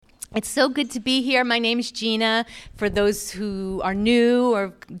It's so good to be here. My name is Gina. For those who are new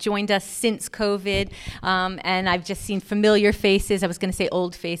or joined us since COVID, and I've just seen familiar faces. I was going to say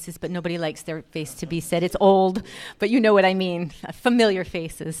old faces, but nobody likes their face to be said. It's old, but you know what I mean, familiar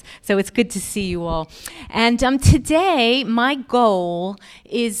faces. So it's good to see you all. And today, my goal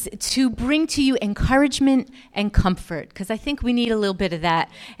is to bring to you encouragement and comfort, because I think we need a little bit of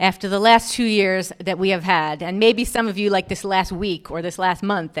that after the last 2 years that we have had, and maybe some of you like this last week or this last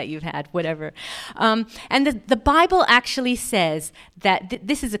month that you've had, whatever. And the Bible actually says that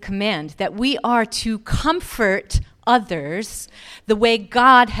this is a command, that we are to comfort others the way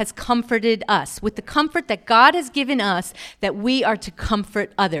God has comforted us, with the comfort that God has given us, that we are to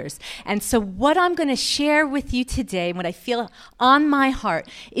comfort others. And so what I'm going to share with you today, what I feel on my heart,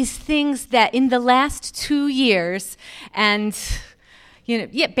 is things that in the last 2 years, and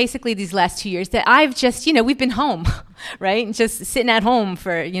basically these last 2 years, that I've just, we've been home, right? And just sitting at home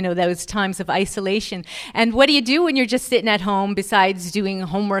for, those times of isolation. And what do you do when you're just sitting at home besides doing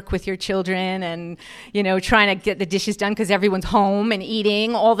homework with your children and, trying to get the dishes done because everyone's home and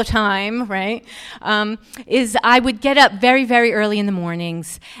eating all the time, right? Is I would get up very, very early in the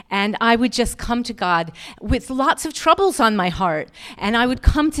mornings and I would just come to God with lots of troubles on my heart. And I would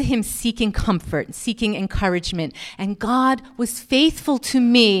come to him seeking comfort, seeking encouragement. And God was faithful to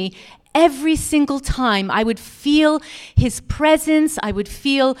me. Every single time I would feel his presence, I would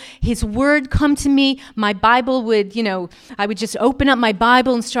feel his word come to me. My Bible would, I would just open up my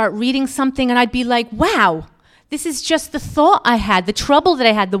Bible and start reading something and I'd be like, wow, this is just the thought I had, the trouble that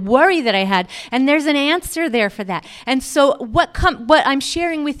I had, the worry that I had, and there's an answer there for that. And so what I'm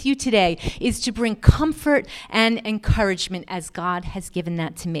sharing with you today is to bring comfort and encouragement as God has given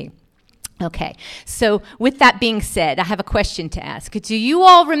that to me. Okay, so with that being said, I have a question to ask. Do you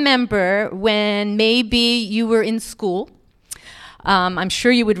all remember when maybe you were in school? I'm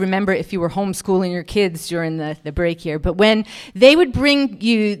sure you would remember if you were homeschooling your kids during the break here, but when they would bring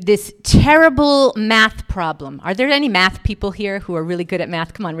you this terrible math problem. Are there any math people here who are really good at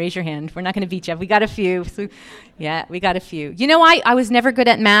math? Come on, raise your hand. We're not going to beat you up. We got a few. So, yeah, we got a few. I was never good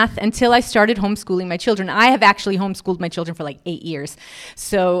at math until I started homeschooling my children. I have actually homeschooled my children for like 8 years.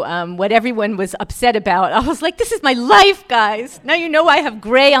 So what everyone was upset about, I was like, this is my life, guys. Now you know I have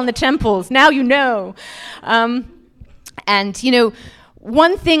gray on the temples. Now you know. And,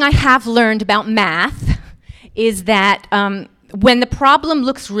 one thing I have learned about math is that when the problem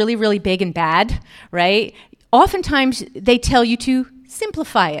looks really, really big and bad, right, oftentimes they tell you to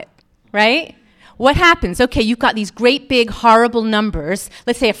simplify it, right? What happens? Okay, you've got these great, big, horrible numbers.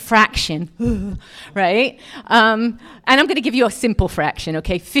 Let's say a fraction, right? And I'm going to give you a simple fraction,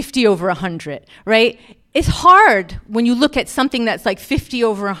 okay, 50 over 100, right? It's hard when you look at something that's like 50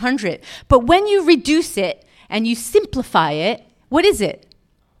 over 100. But when you reduce it and you simplify it, what is it?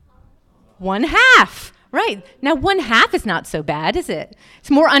 1/2, right? Now, 1/2 is not so bad, is it? It's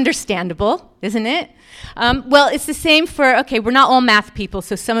more understandable, isn't it? Well, it's the same for, okay, we're not all math people,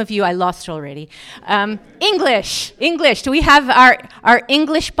 so some of you I lost already. English. Do we have our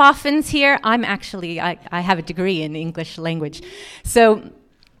English boffins here? I have a degree in English language. So,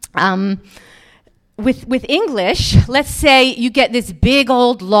 With English, let's say you get this big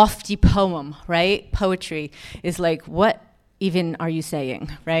old lofty poem, right? Poetry is like, what even are you saying,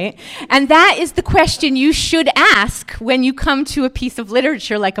 right? And that is the question you should ask when you come to a piece of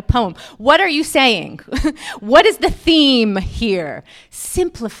literature like a poem. What are you saying? What is the theme here?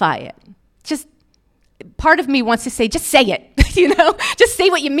 Simplify it. Just part of me wants to say, just say it, just say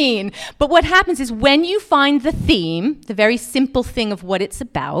what you mean. But what happens is when you find the theme, the very simple thing of what it's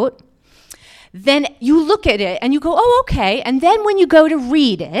about, then you look at it and you go, oh, okay. And then when you go to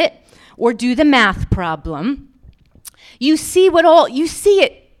read it or do the math problem, you see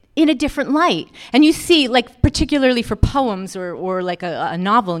it in a different light. And you see, like, particularly for poems or like a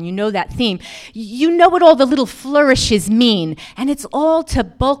novel, and you know that theme, you know what all the little flourishes mean. And it's all to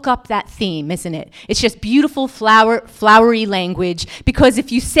bulk up that theme, isn't it? It's just beautiful, flowery language. Because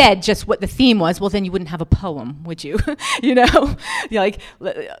if you said just what the theme was, well, then you wouldn't have a poem, would you? Like,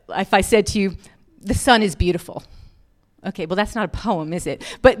 if I said to you, the sun is beautiful. Okay, well, that's not a poem, is it?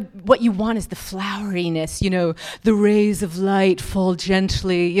 But what you want is the floweriness, the rays of light fall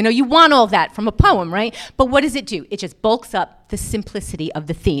gently. You want all that from a poem, right? But what does it do? It just bulks up the simplicity of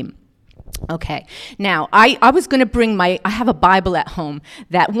the theme. Okay, now, I was going to bring I have a Bible at home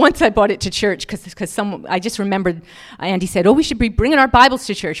that once I brought it to church because I just remembered, Andy said, we should be bringing our Bibles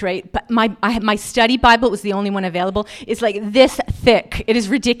to church, right? But my study Bible was the only one available. It's like this thick. It is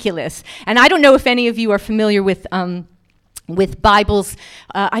ridiculous. And I don't know if any of you are familiar with with Bibles.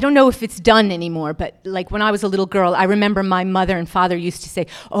 I don't know if it's done anymore, but like when I was a little girl, I remember my mother and father used to say,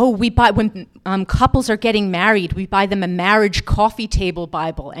 when couples are getting married, we buy them a marriage coffee table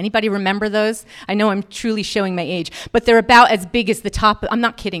Bible. Anybody remember those? I know I'm truly showing my age, but they're about as big as the top, I'm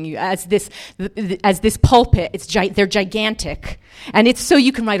not kidding you, as this pulpit. They're gigantic. And it's so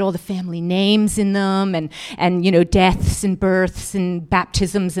you can write all the family names in them and deaths and births and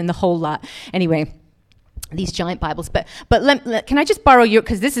baptisms and the whole lot. Anyway, these giant Bibles, but can I just borrow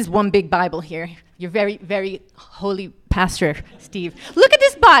because this is one big Bible here. You're very, very holy pastor, Steve. Look at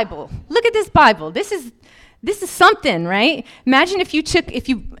this Bible. Look at this Bible. This is something, right? Imagine if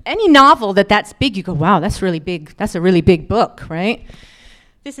any novel that's big, you go, wow, that's really big. That's a really big book, right?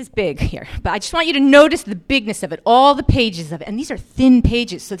 This is big here, but I just want you to notice the bigness of it, all the pages of it. And these are thin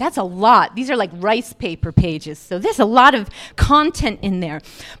pages, so that's a lot. These are like rice paper pages, so there's a lot of content in there.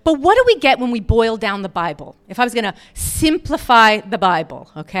 But what do we get when we boil down the Bible? If I was going to simplify the Bible,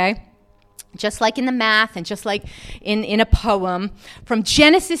 okay? Just like in the math and just like in a poem, from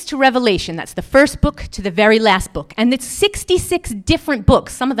Genesis to Revelation, that's the first book to the very last book. And it's 66 different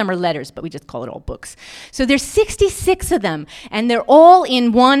books. Some of them are letters, but we just call it all books. So there's 66 of them, and they're all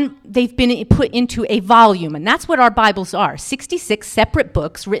in one, they've been put into a volume, and that's what our Bibles are, 66 separate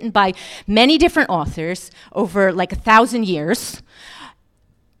books written by many different authors over like 1,000 years.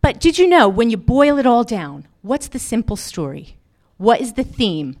 But did you know, when you boil it all down, what's the simple story? What is the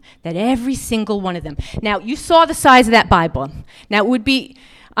theme that every single one of them? Now, you saw the size of that Bible. Now, it would be,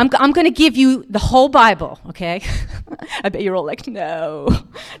 I'm going to give you the whole Bible, okay? I bet you're all like, no,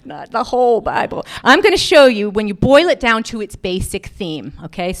 not the whole Bible. I'm going to show you when you boil it down to its basic theme,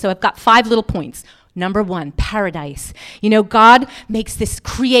 okay? So I've got 5 little points. Number 1, paradise. God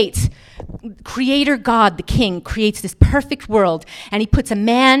Creator God, the King, creates this perfect world, and he puts a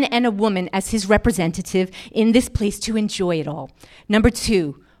man and a woman as his representative in this place to enjoy it all. Number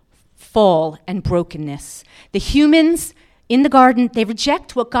 2, fall and brokenness. The humans in the garden, they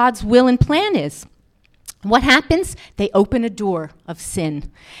reject what God's will and plan is. What happens? They open a door of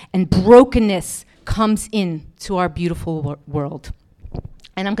sin, and brokenness comes into our beautiful world.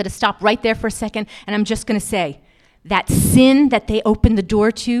 And I'm going to stop right there for a second, and I'm just going to say that sin that they opened the door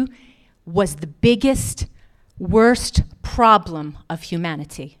to was the biggest, worst problem of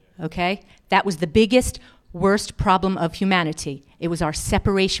humanity, okay? That was the biggest, worst problem of humanity. It was our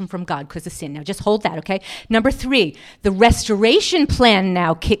separation from God because of sin. Now just hold that, okay? Number 3, the restoration plan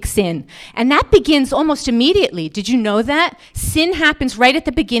now kicks in. And that begins almost immediately. Did you know that? Sin happens right at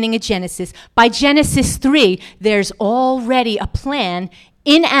the beginning of Genesis. By Genesis 3, there's already a plan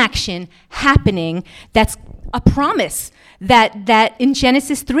in action happening that's a promise that in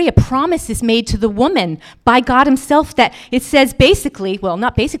Genesis 3, a promise is made to the woman by God himself that it says basically, well,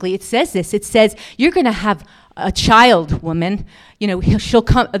 not basically, it says this. It says, you're going to have a child, woman.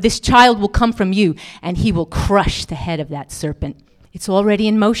 This child will come from you, and he will crush the head of that serpent. It's already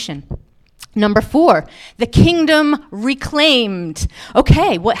in motion. Number 4, the kingdom reclaimed.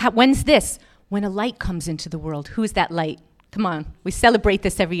 Okay, when's this? When a light comes into the world. Who's that light? Come on, we celebrate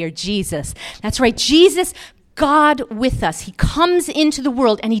this every year. Jesus. That's right, Jesus, God with us. He comes into the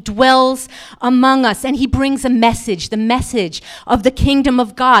world and he dwells among us, and he brings a message, the message of the kingdom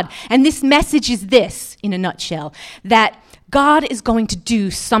of God. And this message is this, in a nutshell, that God is going to do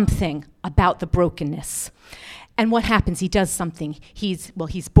something about the brokenness. And what happens? He does something. He's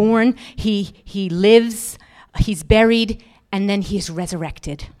born, he lives, he's buried, and then he is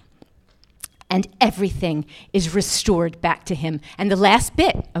resurrected. And everything is restored back to him. And the last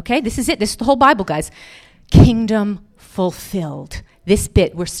bit, okay, this is it. This is the whole Bible, guys. Kingdom fulfilled. This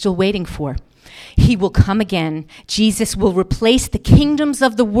bit we're still waiting for. He will come again. Jesus will replace the kingdoms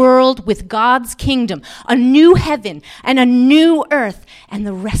of the world with God's kingdom, a new heaven and a new earth, and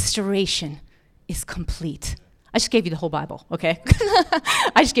the restoration is complete. I just gave you the whole Bible, okay?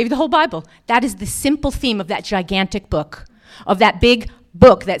 I just gave you the whole Bible. That is the simple theme of that gigantic book, of that big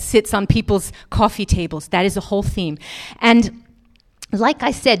book that sits on people's coffee tables. That is the whole theme. And like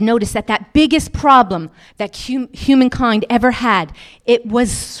I said, notice that biggest problem that humankind ever had, it was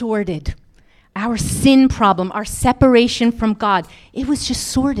sorted. Our sin problem, our separation from God, it was just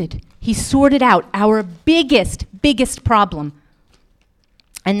sorted. He sorted out our biggest problem.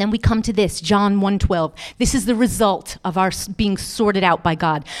 And then we come to this, John 1:12. This is the result of our being sorted out by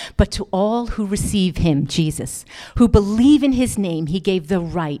God. But to all who receive him, Jesus, who believe in his name, he gave the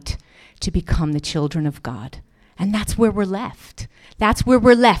right to become the children of God. And that's where we're left. That's where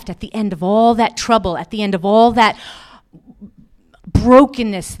we're left at the end of all that trouble, at the end of all that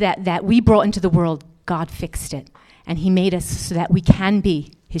brokenness that we brought into the world. God fixed it. And he made us so that we can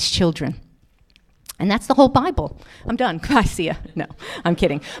be his children. And that's the whole Bible. I'm done. I see ya. No, I'm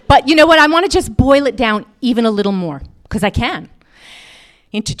kidding. But you know what? I want to just boil it down even a little more, because I can,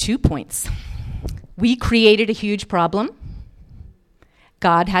 into 2 points. We created a huge problem.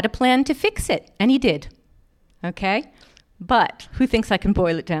 God had a plan to fix it, and he did. Okay? But who thinks I can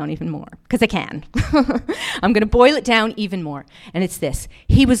boil it down even more? Because I can. I'm going to boil it down even more. And it's this.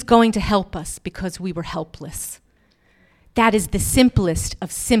 He was going to help us because we were helpless. That is the simplest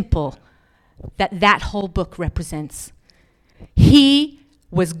of simple that whole book represents. He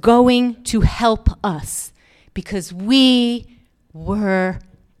was going to help us because we were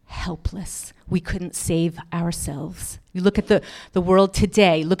helpless. We couldn't save ourselves. You look at the world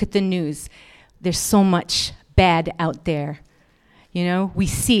today, look at the news. There's so much bad out there. You know, we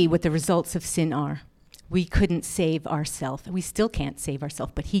see what the results of sin are. We couldn't save ourselves. We still can't save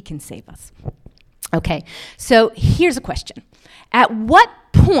ourselves, but he can save us. Okay, so here's a question. At what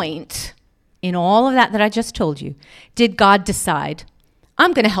point in all of that I just told you, did God decide,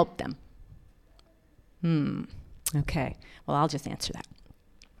 I'm going to help them? Okay, well, I'll just answer that.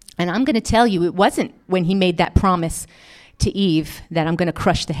 And I'm going to tell you, it wasn't when he made that promise to Eve that I'm going to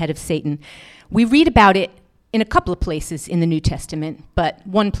crush the head of Satan. We read about it in a couple of places in the New Testament, but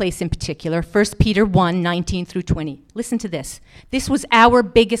one place in particular, 1 Peter 1, 19 through 20. Listen to this. This was our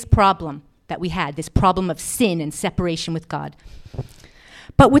biggest problem that we had, this problem of sin and separation with God.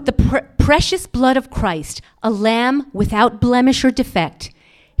 But with the precious blood of Christ, a lamb without blemish or defect,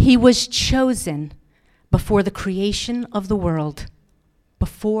 he was chosen before the creation of the world.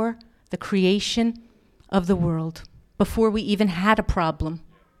 Before the creation of the world. Before we even had a problem,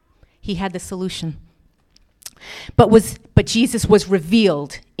 he had the solution. But Jesus was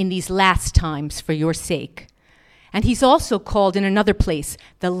revealed in these last times for your sake. And he's also called in another place,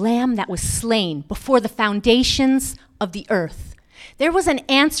 the Lamb that was slain before the foundations of the earth. There was an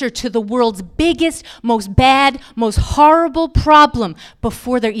answer to the world's biggest, most bad, most horrible problem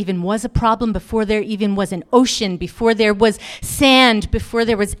before there even was a problem, before there even was an ocean, before there was sand, before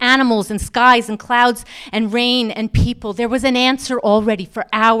there was animals and skies and clouds and rain and people. There was an answer already for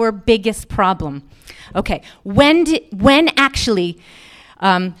our biggest problem. Okay, when actually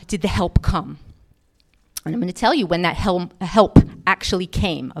did the help come? And I'm going to tell you when that help actually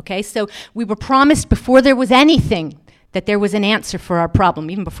came, okay? So we were promised before there was anything that there was an answer for our problem,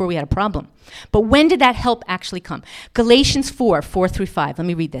 even before we had a problem. But when did that help actually come? Galatians 4 through 5. Let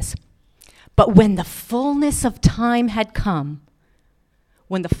me read this. But when the fullness of time had come,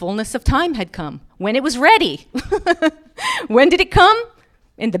 when it was ready, when did it come?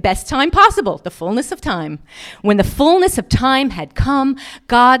 In the best time possible, the fullness of time. When the fullness of time had come,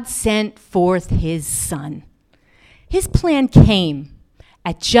 God sent forth his Son. His plan came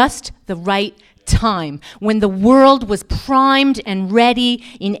at just the right time, when the world was primed and ready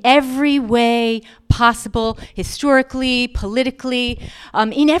in every way possible, historically, politically,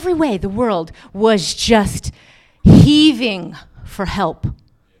 in every way, the world was just heaving for help.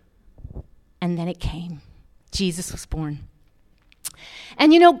 And then it came. Jesus was born.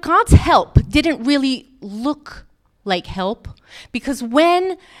 And you know, God's help didn't really look like help, because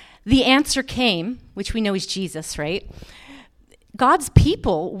when the answer came, which we know is Jesus, right? God's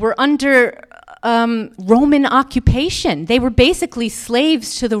people were under Roman occupation. They were basically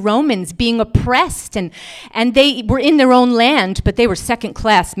slaves to the Romans, being oppressed, and they were in their own land, but they were second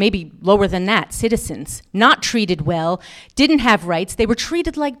class, maybe lower than that, citizens, not treated well, didn't have rights. They were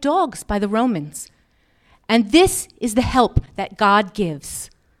treated like dogs by the Romans. And this is the help that God gives.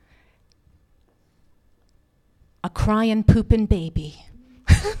 A crying, pooping baby.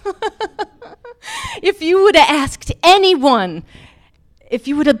 If you would have asked anyone, if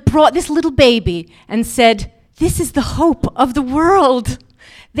you would have brought this little baby and said, this is the hope of the world,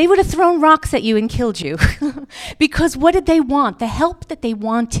 they would have thrown rocks at you and killed you. Because what did they want? The help that they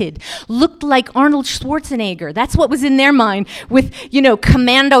wanted looked like Arnold Schwarzenegger. That's what was in their mind, with,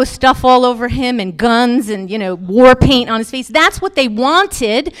 commando stuff all over him and guns and, war paint on his face. That's what they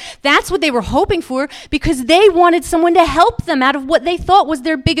wanted. That's what they were hoping for, because they wanted someone to help them out of what they thought was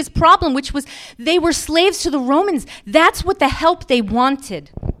their biggest problem, which was they were slaves to the Romans. That's what the help they wanted.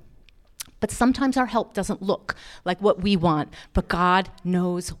 But sometimes our help doesn't look like what we want, but God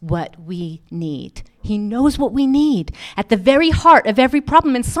knows what we need. He knows what we need at the very heart of every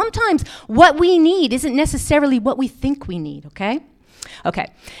problem. And sometimes what we need isn't necessarily what we think we need, okay?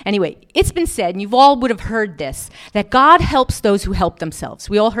 Okay, anyway, it's been said, and you all would have heard this, that God helps those who help themselves.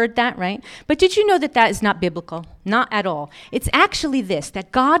 We all heard that, right? But did you know that that is not biblical? Not at all. It's actually this,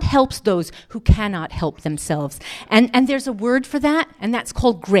 that God helps those who cannot help themselves. And there's a word for that, and that's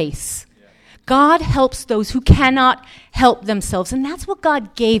called grace. God helps those who cannot help themselves. And that's what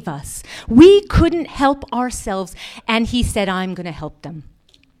God gave us. We couldn't help ourselves, and he said, I'm going to help them.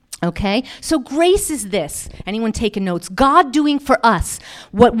 Okay? So grace is this. Anyone taking notes? God doing for us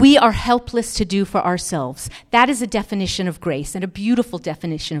what we are helpless to do for ourselves. That is a definition of grace, and a beautiful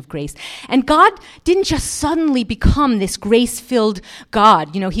definition of grace. And God didn't just suddenly become this grace-filled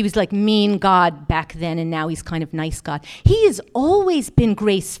God. You know, he was like mean God back then, and now he's kind of nice God. He has always been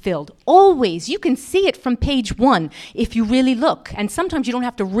grace-filled. Always. You can see it from page 1 if you really look. And sometimes you don't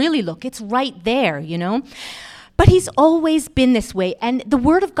have to really look. It's right there, you know. But he's always been this way. And the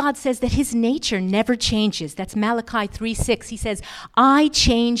Word of God says that his nature never changes. That's Malachi 3:6. He says, I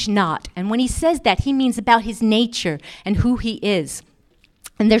change not. And when he says that, he means about his nature and who he is.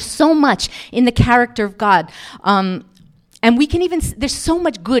 And there's so much in the character of God. And we can even, there's so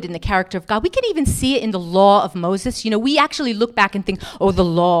much good in the character of God. We can even see it in the law of Moses. You know, we actually look back and think, oh, the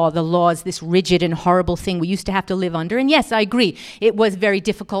law is this rigid and horrible thing we used to have to live under. And yes, I agree. It was very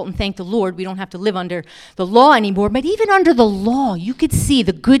difficult, and thank the Lord, we don't have to live under the law anymore. But even under the law, you could see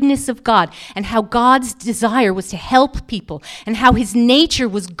the goodness of God and how God's desire was to help people and how his nature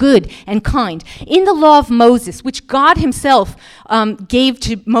was good and kind. In the law of Moses, which God himself gave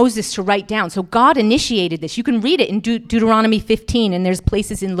to Moses to write down. So God initiated this. You can read it in Deuteronomy 15, and there's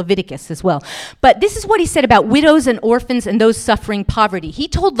places in Leviticus as well. But this is what he said about widows and orphans and those suffering poverty. He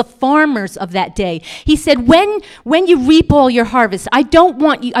told the farmers of that day, he said, when you reap all your harvest, I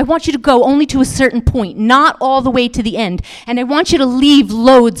want you to go only to a certain point, not all the way to the end. And I want you to leave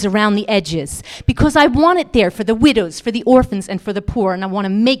loads around the edges, because I want it there for the widows, for the orphans, and for the poor, and I want to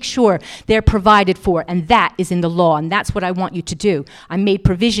make sure they're provided for, and that is in the law, and that's what I want you to do. I made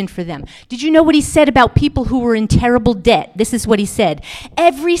provision for them. Did you know what he said about people who were in terrible debt? This is what he said.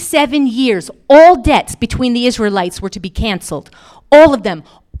 Every 7 years, all debts between the Israelites were to be canceled. All of them.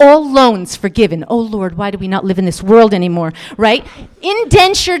 All loans forgiven. Oh, Lord, why do we not live in this world anymore, right?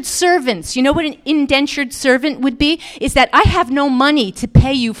 Indentured servants. You know what an indentured servant would be? Is that I have no money to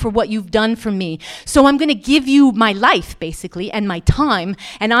pay you for what you've done for me. So I'm going to give you my life, basically, and my time,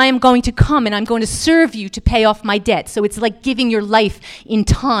 and I am going to come and I'm going to serve you to pay off my debt. So it's like giving your life in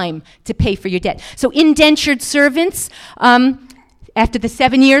time to pay for your debt. So indentured servants, after the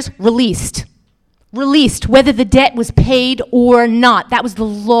 7 years, released, whether the debt was paid or not. That was the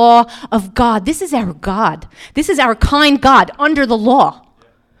law of God. This is our God. This is our kind God under the law.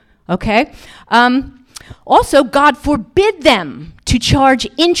 Okay? Also, God forbid them to charge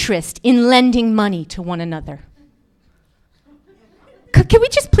interest in lending money to one another. Can we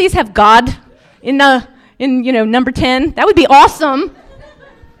just please have God in number 10? That would be awesome.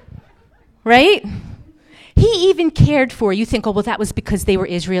 Right? He even cared for, you think, oh, well, that was because they were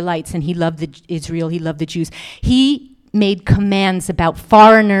Israelites and he loved Israel, he loved the Jews. He made commands about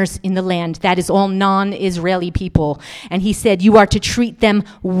foreigners in the land, that is all non-Israeli people. And he said, you are to treat them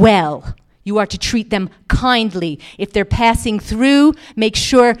well. You are to treat them kindly. If they're passing through, make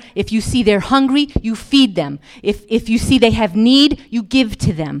sure if you see they're hungry, you feed them. If you see they have need, you give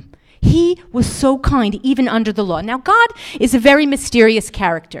to them. He was so kind, even under the law. Now, God is a very mysterious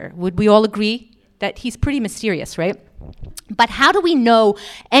character. Would we all agree that he's pretty mysterious, right? But how do we know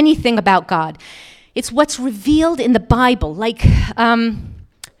anything about God? It's what's revealed in the Bible,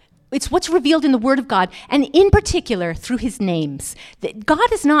 it's what's revealed in the Word of God, and in particular through his names.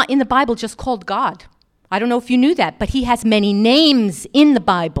 God is not in the Bible just called God. I don't know if you knew that, but he has many names in the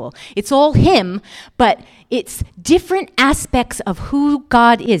Bible. It's all him, but it's different aspects of who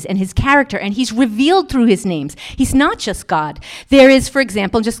God is and his character, and he's revealed through his names. He's not just God. There is, for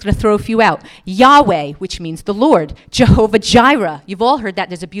example, I'm just going to throw a few out, Yahweh, which means the Lord, Jehovah Jireh. You've all heard that.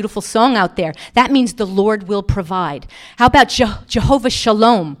 There's a beautiful song out there. That means the Lord will provide. How about Jehovah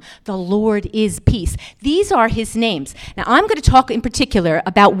Shalom? The Lord is peace. These are his names. Now, I'm going to talk in particular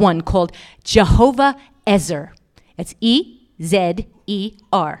about one called Jehovah Ezer. It's E-Z-E-R,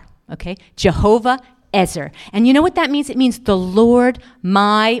 okay? Jehovah Ezer. And you know what that means? It means the Lord,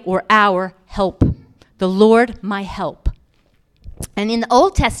 my or our help. The Lord, my help. And in the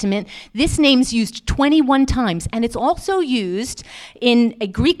Old Testament, this name's used 21 times, and it's also used in a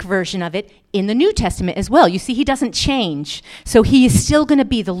Greek version of it in the New Testament as well. You see, he doesn't change. So he is still going to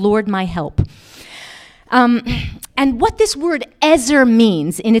be the Lord, my help. And what this word Ezer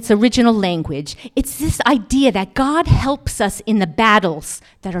means in its original language, it's this idea that God helps us in the battles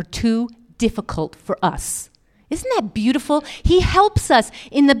that are too difficult for us. Isn't that beautiful? He helps us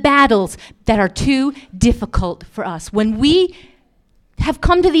in the battles that are too difficult for us. When we have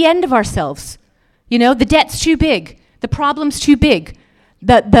come to the end of ourselves, you know, the debt's too big, the problem's too big,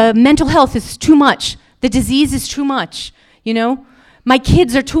 the mental health is too much, the disease is too much, you know, My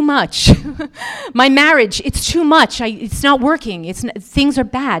kids are too much. My marriage, it's too much. It's not working. Things are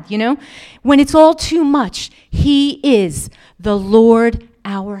bad, you know? When it's all too much, he is the Lord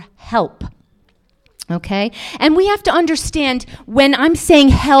our help. Okay? And we have to understand when I'm saying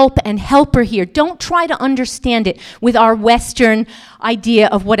help and helper here, don't try to understand it with our Western idea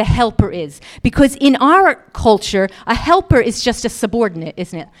of what a helper is. Because in our culture, a helper is just a subordinate,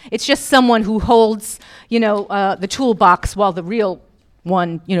 isn't it? It's just someone who holds, the toolbox while the real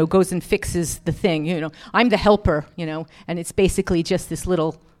one, goes and fixes the thing. I'm the helper, and it's basically just this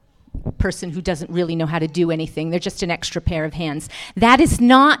little person who doesn't really know how to do anything. They're just an extra pair of hands. That is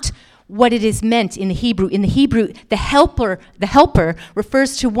not what it is meant in the Hebrew. In the Hebrew, the helper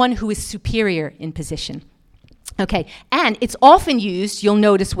refers to one who is superior in position. Okay, and it's often used, you'll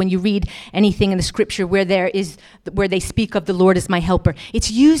notice when you read anything in the scripture where they speak of the Lord as my helper, it's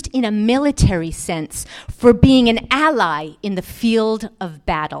used in a military sense for being an ally in the field of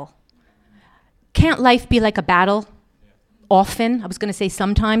battle. Can't life be like a battle? Often, I was going to say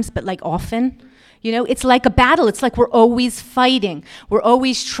sometimes, but like often. It's like a battle. It's like we're always fighting. We're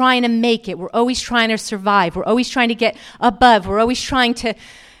always trying to make it. We're always trying to survive. We're always trying to get above. We're always trying to,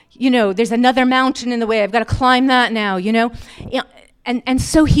 there's another mountain in the way. I've got to climb that now, And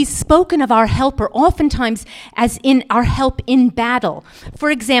so he's spoken of our helper oftentimes as in our help in battle.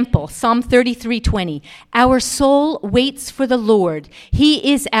 For example, Psalm 33:20, our soul waits for the Lord.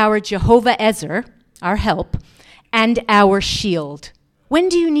 He is our Jehovah Ezer, our help, and our shield. When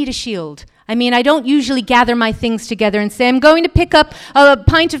do you need a shield? I don't usually gather my things together and say, I'm going to pick up a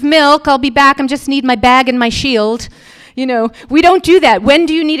pint of milk, I'll be back, I just need my bag and my shield. We don't do that. When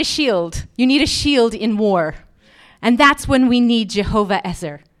do you need a shield? You need a shield in war. And that's when we need Jehovah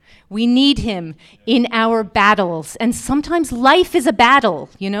Ezer. We need him in our battles. And sometimes life is a battle,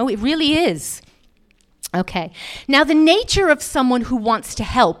 it really is. Okay. Now, the nature of someone who wants to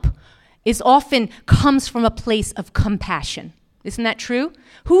help often comes from a place of compassion. Isn't that true?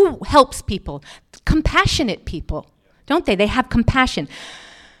 Who helps people? Compassionate people, don't they? They have compassion.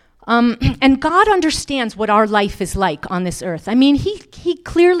 And God understands what our life is like on this earth. He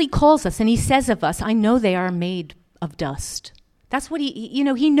clearly calls us and he says of us, I know they are made of dust. That's what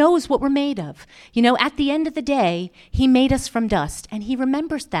he knows what we're made of. At the end of the day, he made us from dust and he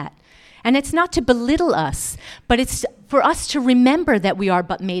remembers that. And it's not to belittle us, but it's for us to remember that we are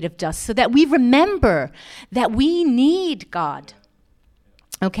but made of dust, so that we remember that we need God.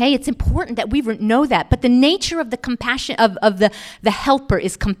 Okay, it's important that we know that. But the nature of the compassion of the helper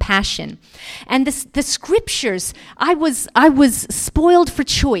is compassion. And the scriptures, I was spoiled for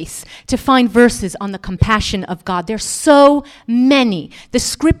choice to find verses on the compassion of God. There's so many. The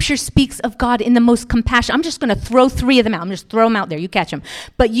scripture speaks of God in the most compassion. I'm just going to throw 3 of them out. I'm just throw them out there. You catch them.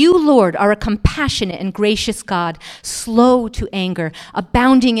 But you, Lord, are a compassionate and gracious God, slow to anger,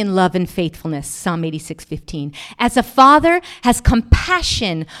 abounding in love and faithfulness. Psalm 86:15. As a father has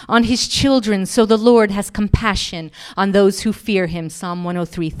compassion on his children, so the Lord has compassion on those who fear him. Psalm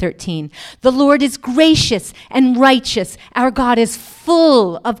 103:13. The Lord is gracious and righteous. Our God is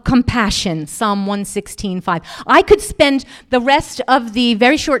full of compassion. Psalm 116:5. I could spend the rest of the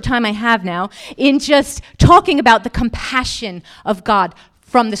very short time I have now in just talking about the compassion of God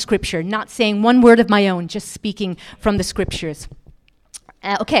from the scripture, not saying one word of my own, just speaking from the scriptures.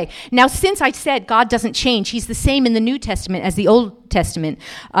 Okay, now since I said God doesn't change, he's the same in the New Testament as the Old Testament,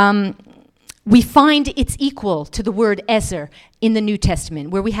 we find it's equal to the word Ezer in the New Testament,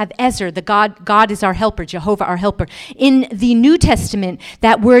 where we have Ezer, the God is our helper, Jehovah our helper. In the New Testament,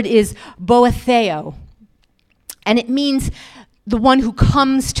 that word is Boetheo, and it means the one who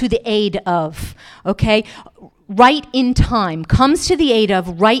comes to the aid of, okay? Right in time, comes to the aid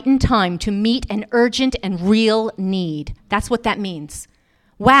of, right in time, to meet an urgent and real need. That's what that means.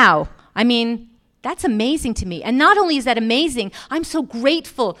 Wow. That's amazing to me. And not only is that amazing, I'm so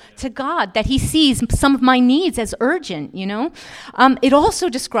grateful to God that he sees some of my needs as urgent, It also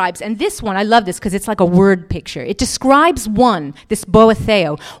describes, and this one, I love this because it's like a word picture. It describes this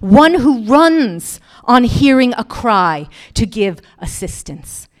Boetheo, one who runs on hearing a cry to give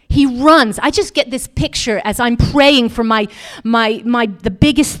assistance. He runs. I just get this picture as I'm praying for the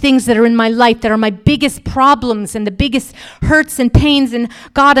biggest things that are in my life, that are my biggest problems and the biggest hurts and pains in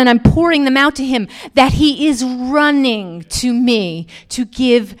God, and I'm pouring them out to him, that he is running to me to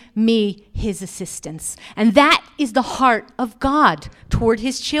give me his assistance. And that is the heart of God toward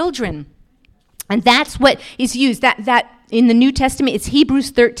his children. And that's what is used. That in the New Testament, it's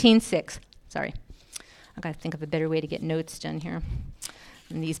Hebrews 13:6. Sorry. I've got to think of a better way to get notes done here.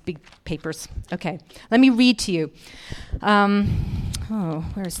 In these big papers. Okay, let me read to you.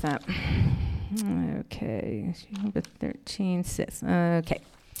 Where is that? Okay, number 13 says, okay.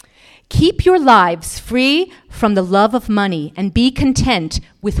 Keep your lives free from the love of money and be content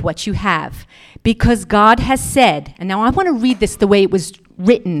with what you have. Because God has said, and now I want to read this the way it was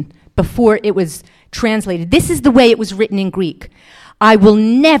written before it was translated. This is the way it was written in Greek. I will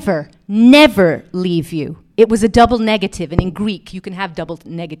never, never leave you. It was a double negative, and in Greek, you can have double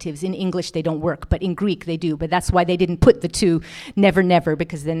negatives. In English, they don't work, but in Greek, they do. But that's why they didn't put the two never, never,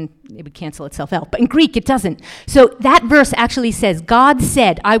 because then it would cancel itself out. But in Greek, it doesn't. So that verse actually says, God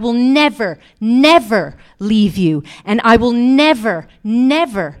said, I will never, never leave you, and I will never,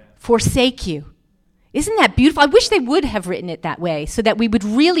 never forsake you. Isn't that beautiful? I wish they would have written it that way so that we would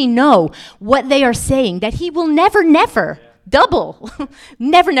really know what they are saying, that he will never, never double,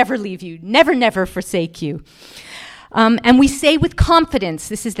 never, never leave you, never, never forsake you. And we say with confidence,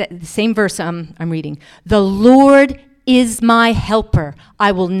 this is the same verse I'm reading, the Lord is my helper.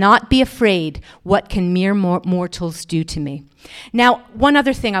 I will not be afraid. What can mere mortals do to me? Now, one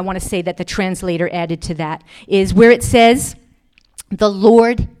other thing I want to say that the translator added to that is where it says, the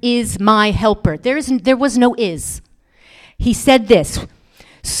Lord is my helper. There was no is. He said this,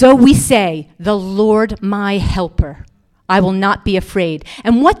 so we say, the Lord my helper. I will not be afraid.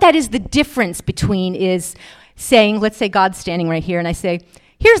 And what that is the difference between is saying, let's say God's standing right here, and I say,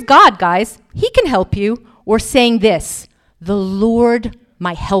 here's God, guys. He can help you. Or saying this, the Lord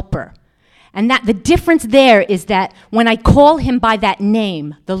my helper. And that the difference there is that when I call him by that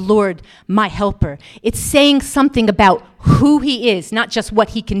name, the Lord my helper, it's saying something about who he is, not just what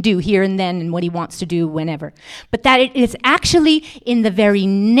he can do here and then and what he wants to do whenever, but that it is actually in the very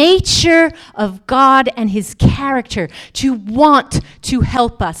nature of God and his character to want to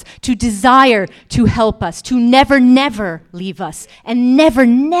help us, to desire to help us, to never, never leave us, and never,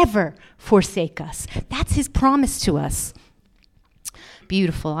 never forsake us. That's his promise to us.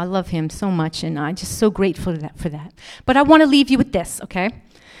 Beautiful. I love him so much, and I'm just so grateful for that. But I want to leave you with this, okay?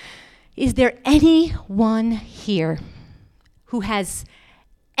 Is there anyone here who has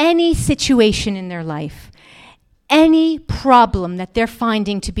any situation in their life, any problem that they're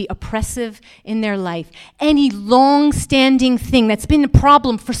finding to be oppressive in their life, any long-standing thing that's been a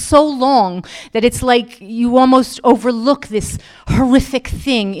problem for so long that it's like you almost overlook this horrific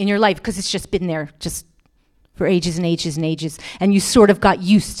thing in your life because it's just been there just for ages and ages and ages, and you sort of got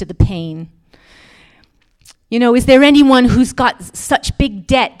used to the pain. You know, is there anyone who's got such big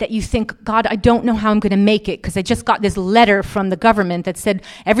debt that you think, God, I don't know how I'm going to make it because I just got this letter from the government that said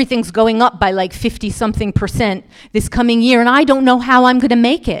everything's going up by like 50-something% this coming year, and I don't know how I'm going to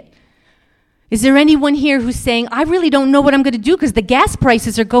make it? Is there anyone here who's saying, I really don't know what I'm going to do because the gas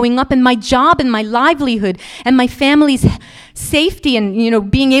prices are going up and my job and my livelihood and my family's safety and, you know,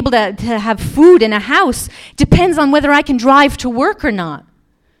 being able to have food in a house depends on whether I can drive to work or not?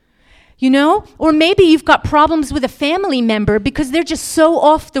 You know? Or maybe you've got problems with a family member because they're just so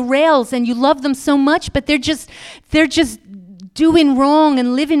off the rails and you love them so much, but they're just doing wrong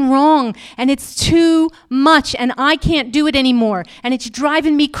and living wrong, and it's too much, and I can't do it anymore, and it's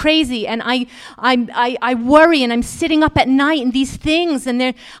driving me crazy, and I worry, and I'm sitting up at night and these things,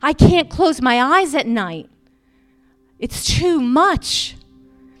 and I can't close my eyes at night. It's too much.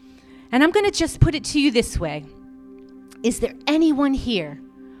 And I'm going to just put it to you this way. Is there anyone here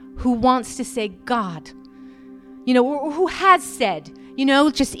who wants to say, God, you know, or who has said, you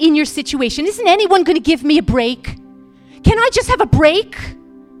know, just in your situation, isn't anyone going to give me a break? Can I just have a break?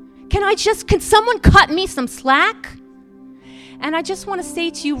 Can someone cut me some slack? And I just want to say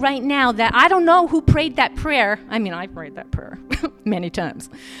to you right now that I don't know who prayed that prayer. I mean, I prayed that prayer many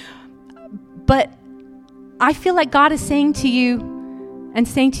times. But I feel like God is saying to you,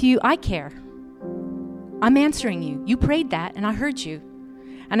 I care. I'm answering you. You prayed that, and I heard you.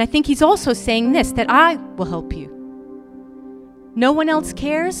 And I think he's also saying this, that I will help you. No one else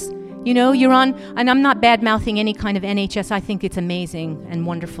cares? You know, you're on, and I'm not bad-mouthing any kind of NHS. I think it's amazing and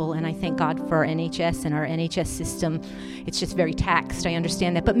wonderful, and I thank God for our NHS and our NHS system. It's just very taxed, I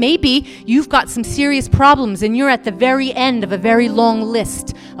understand that. But maybe you've got some serious problems, and you're at the very end of a very long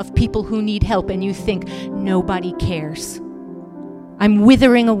list of people who need help, and you think, nobody cares. I'm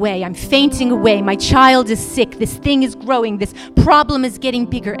withering away. I'm fainting away. My child is sick. This thing is growing. This problem is getting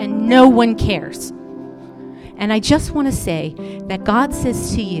bigger, and no one cares. And I just want to say that God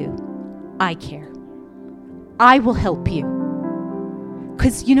says to you, I care. I will help you.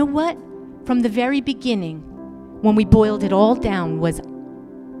 Because you know what? From the very beginning, when we boiled it all down, was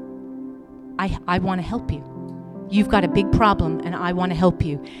I want to help you. You've got a big problem, and I want to help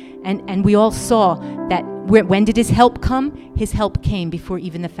you. And we all saw that when did his help come? His help came before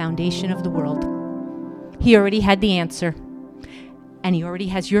even the foundation of the world. He already had the answer, and he already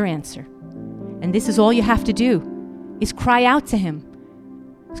has your answer. And this is all you have to do, is cry out to him.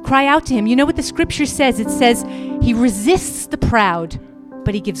 Cry out to him. You know what the scripture says? It says he resists the proud,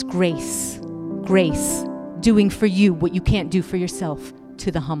 but he gives grace. Grace, doing for you what you can't do for yourself,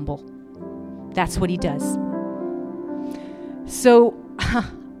 to the humble. That's what he does. So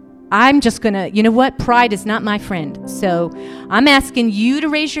I'm just going to, you know what? Pride is not my friend. So I'm asking you to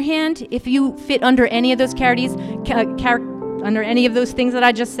raise your hand if you fit under any of those under any of those things that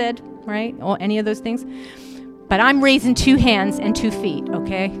I just said, right? Or any of those things. But I'm raising 2 hands and 2 feet,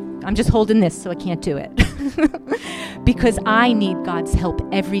 okay? I'm just holding this so I can't do it. Because I need God's help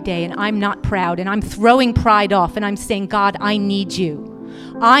every day, and I'm not proud, and I'm throwing pride off, and I'm saying, God, I need you.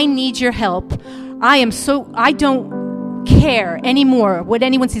 I need your help. I don't care anymore what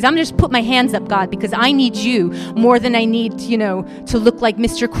anyone sees. I'm going to just put my hands up, God, because I need you more than I need, to look like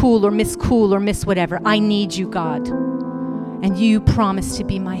Mr. Cool or Miss Cool or Miss whatever. I need you, God. And you promise to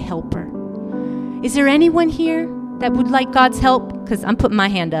be my helper. Is there anyone here that would like God's help? Because I'm putting my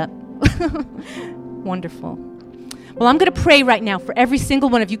hand up. Wonderful. Well, I'm going to pray right now for every single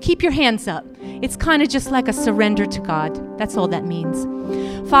one of you. Keep your hands up. It's kind of just like a surrender to God. That's all that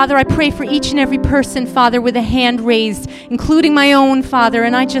means. Father, I pray for each and every person, Father, with a hand raised, including my own, Father.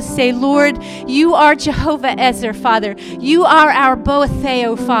 And I just say, Lord, you are Jehovah Ezer, Father. You are our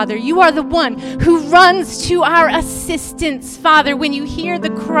Boetheo, Father. You are the one who runs to our assistance, Father, when you hear the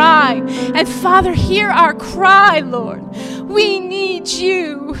cry. And Father, hear our cry, Lord. We need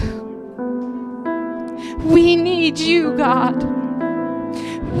you. We need you, God.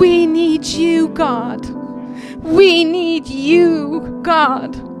 We need you, God. We need you,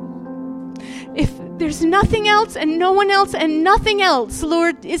 God. If there's nothing else and no one else and nothing else,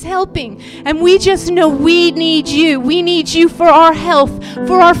 Lord, is helping. And we just know we need you. We need you for our health,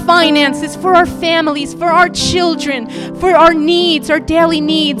 for our finances, for our families, for our children, for our needs, our daily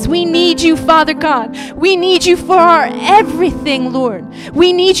needs. We need you, Father God. We need you for our everything, Lord.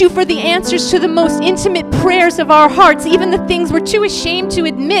 We need you for the answers to the most intimate prayers of our hearts, even the things we're too ashamed to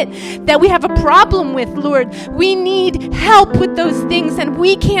admit that we have a problem with, Lord. We need help with those things, and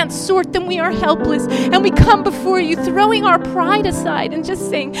we can't sort them. We are helpless. And we come before you, throwing our pride aside and just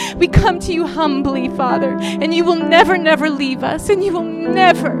saying, we come to you humbly, Father, and you will never, never leave us, and you will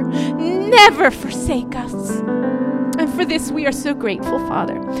never, never forsake us. And for this, we are so grateful,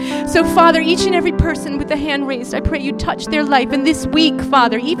 Father. So, Father, each and every person with a hand raised, I pray you touch their life. And this week,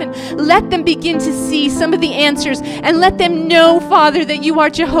 Father, even let them begin to see some of the answers, and let them know, Father, that you are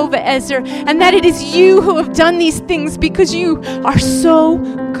Jehovah Ezer, and that it is you who have done these things, because you are so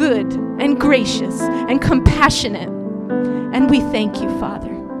good and gracious and compassionate. And we thank you, Father.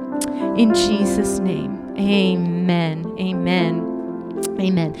 In Jesus' name, amen, amen.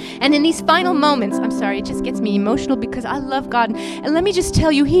 Amen. And in these final moments, I'm sorry, it just gets me emotional because I love God. And let me just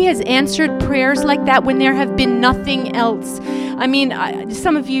tell you, he has answered prayers like that when there have been nothing else. I mean,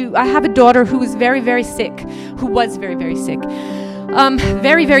 some of you, I have a daughter who was very, very sick, very,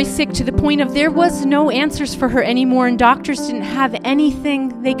 very sick, to the point of there was no answers for her anymore, and doctors didn't have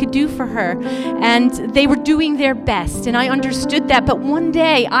anything they could do for her, and they were doing their best, and I understood that. But one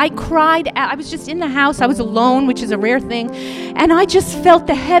day I cried. I was just in the house. I was alone, which is a rare thing, and I just felt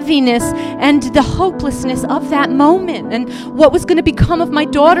the heaviness and the hopelessness of that moment, and what was going to become of my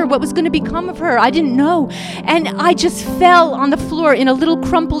daughter, what was going to become of her, I didn't know. And I just fell on the floor in a little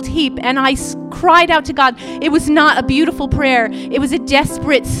crumpled heap, and I cried out to God. It was not a beautiful prayer. It was a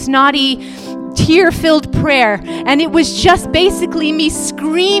desperate, snotty, tear-filled prayer. And it was just basically me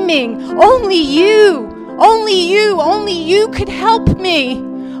screaming, only you could help me.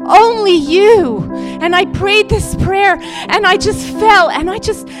 Only you. And I prayed this prayer, and I just fell, and I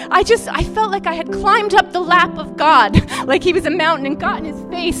felt like I had climbed up the lap of God, like he was a mountain, and got in his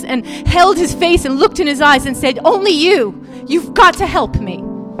face and held his face and looked in his eyes and said, only you've got to help me.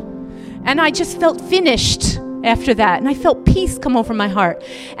 And I just felt finished after that, and I felt peace come over my heart.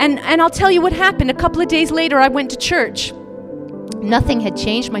 And I'll tell you what happened. A couple of days later, I went to church. Nothing had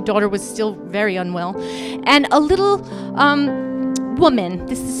changed. My daughter was still very unwell. And a little woman,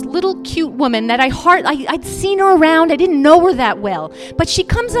 this little cute woman that I'd seen her around. I didn't know her that well. But she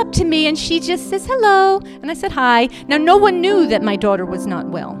comes up to me, and she just says, hello. And I said, hi. Now, no one knew that my daughter was not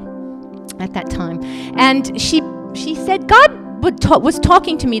well at that time. And she said, God was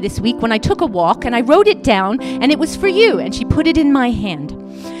talking to me this week when I took a walk, and I wrote it down, and it was for you. And she put it in my hand.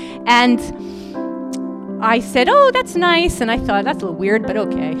 And I said, oh, that's nice. And I thought, that's a little weird, but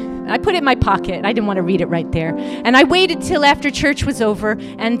okay. And I put it in my pocket. I didn't want to read it right there. And I waited till after church was over,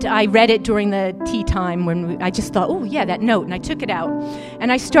 and I read it during the tea time when I just thought, oh, yeah, that note. And I took it out,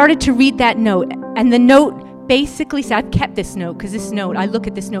 and I started to read that note. And the note basically said, I've kept this note, because this note, I look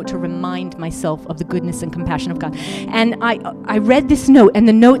at this note to remind myself of the goodness and compassion of God. And I read this note, and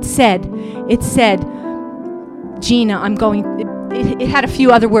the note said, Gina, I'm going, it had a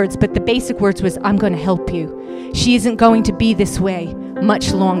few other words, but the basic words was, I'm going to help you. She isn't going to be this way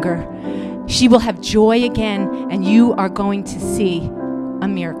much longer. She will have joy again, and you are going to see a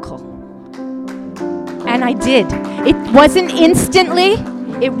miracle. And I did. It wasn't instantly.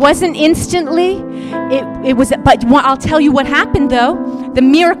 It was, but I'll tell you what happened though. The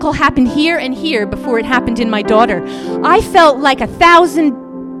miracle happened here and here before it happened in my daughter. I felt like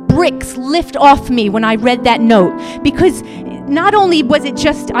 1,000 bricks lift off me when I read that note, because not only was it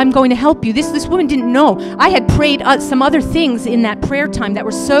just, I'm going to help you, this woman didn't know. I had prayed some other things in that prayer time that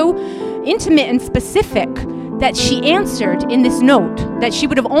were so intimate and specific that she answered in this note that she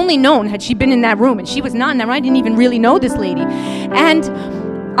would have only known had she been in that room, and she was not in that room. I didn't even really know this lady. And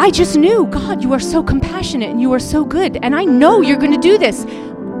I just knew, God, you are so compassionate and you are so good, and I know you're going to do this.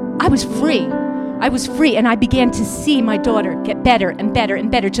 I was free, and I began to see my daughter get better and better and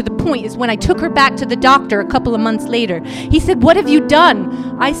better, to the point is when I took her back to the doctor a couple of months later, he said, what have you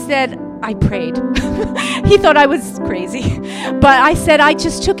done? I said, I prayed. He thought I was crazy. But I said, I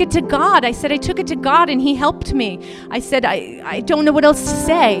just took it to God. I said, I took it to God and he helped me. I said, I don't know what else to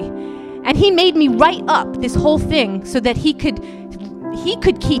say. And he made me write up this whole thing so that he could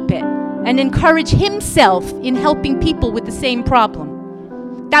keep it and encourage himself in helping people with the same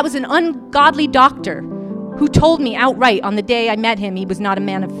problem. That was an ungodly doctor who told me outright on the day I met him he was not a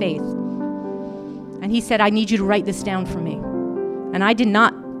man of faith. And he said, I need you to write this down for me. And I did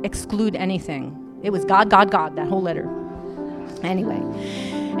not exclude anything. It was God, God, God, that whole letter.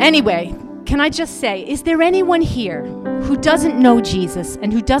 Anyway, can I just say, is there anyone here who doesn't know Jesus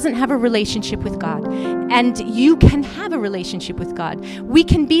and who doesn't have a relationship with God? And you can have a relationship with God. We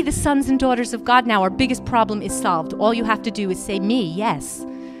can be the sons and daughters of God now. Our biggest problem is solved. All you have to do is say, me, yes.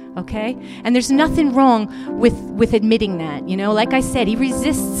 Okay? And there's nothing wrong with admitting that. You know, like I said, he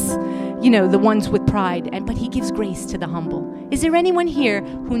resists, the ones with pride, but he gives grace to the humble. Is there anyone here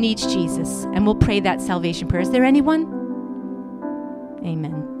who needs Jesus? And we'll pray that salvation prayer. Is there anyone?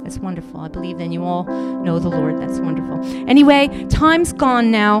 Amen. That's wonderful. I believe then you all know the Lord. That's wonderful. Anyway, time's gone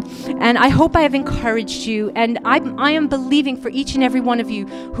now, and I hope I have encouraged you, and I am believing for each and every one of you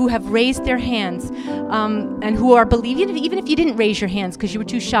who have raised their hands and who are believing, even if you didn't raise your hands because you were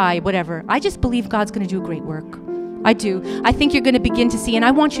too shy, whatever. I just believe God's going to do a great work. I do. I think you're going to begin to see, and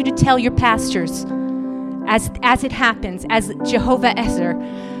I want you to tell your pastors as it happens, as Jehovah Ezer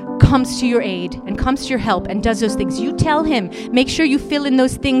comes to your aid and comes to your help and does those things. You tell him, make sure you fill in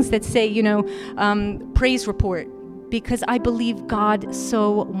those things that say, praise report, because I believe God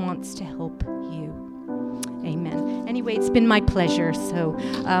so wants to help you. Amen. Anyway, it's been my pleasure. So,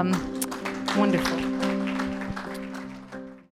 wonderful.